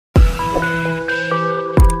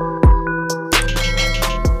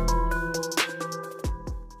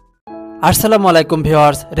আসসালামু আলাইকুম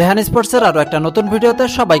ভিউয়ার্স, রেহান স্পোর্টসের আরো একটা নতুন ভিডিওতে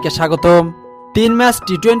সবাইকে স্বাগতম। 3 ম্যাচ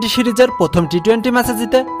টি-20 সিরিজের প্রথম টি-20 ম্যাচে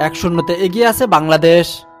জিতে 1-0 এগিয়ে আছে বাংলাদেশ।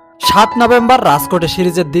 7 নভেম্বর রাজকোটে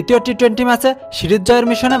সিরিজের দ্বিতীয় টি-20 ম্যাচে সিরিজ জয়ের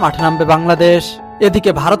মিশনে মাঠে নামবে বাংলাদেশ।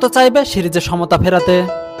 এদিকে ভারতও চাইবে সিরিজে সমতা ফেরাতে।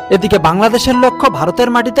 এদিকে বাংলাদেশের লক্ষ্য ভারতের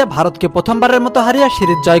মাটিতে ভারতকে প্রথমবারের মতো হারিয়ে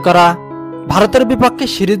সিরিজ জয় করা। ভারতের বিপক্ষে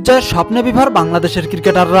সিরিজ জয়ের স্বপ্নে বিভোর বাংলাদেশের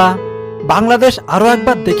ক্রিকেটাররা। বাংলাদেশ আরো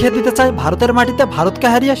একবার দেখিয়ে দিতে চায় ভারতের মাটিতে ভারতকে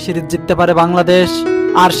হারিয়ে সিরিজ জিততে পারে বাংলাদেশ।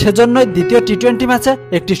 আর সেজন্যই দ্বিতীয় টি-20 ম্যাচে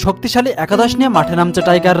একটি শক্তিশালী একাদশ নিয়ে মাঠে নামছে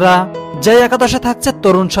টাইগাররা। যে একাদশে থাকছে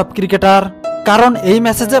তরুণ সব ক্রিকেটার, কারণ এই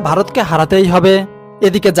ম্যাচে যে ভারতকে হারাতেই হবে।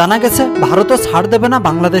 এদিকে জানা গেছে ভারতও ছাড় দেবে না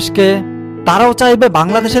বাংলাদেশকে। তারাও চাইবে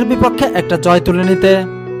বাংলাদেশের বিপক্ষে একটা জয় তুলে নিতে।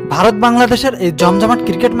 ভারত বাংলাদেশের এই জমজমাট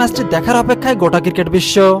ক্রিকেট ম্যাচটি দেখার অপেক্ষায় গোটা ক্রিকেট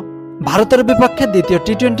বিশ্ব। ভারতের বিপক্ষে দ্বিতীয়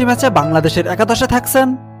টি-20 ম্যাচে বাংলাদেশের একাদশে থাকছেন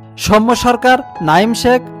সৌম্য সরকার, নাইম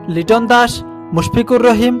শেখ, লিটন দাস, মুশফিকুর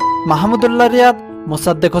রহিম, মাহমুদুল্লাহ রিয়াদ,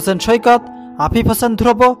 মোসাদ্দেক হোসেন সৈকত, আফিফ হোসেন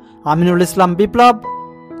ধ্রুব, আমিনুল ইসলাম বিপ্লব,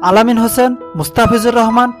 আলামিন হোসেন, মুস্তাফিজুর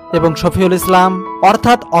রহমান এবং শফিউল ইসলাম।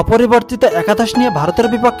 অর্থাৎ অপরিবর্তিত একাদশ নিয়ে ভারতের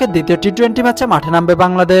বিপক্ষে দ্বিতীয় টি-20 ম্যাচে মাঠে নামবে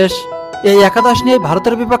বাংলাদেশ। এই একাদশ নিয়ে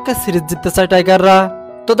ভারতের বিপক্ষে সিরিজ জিততে চায় টাইগাররা।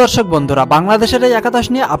 তো দর্শক বন্ধুরা, বাংলাদেশের এই একাদশ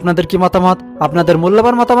নিয়ে আপনাদের কি মতামত? আপনাদের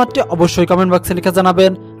মূল্যবান মতামতটি অবশ্যই কমেন্ট বক্সে লিখে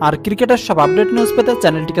জানাবেন। আর ক্রিকেটের সব আপডেট নিউজ পেতে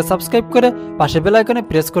চ্যানেলটিকে সাবস্ক্রাইব করে পাশে বেল আইকনে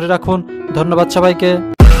প্রেস করে রাখুন। ধন্যবাদ সবাইকে।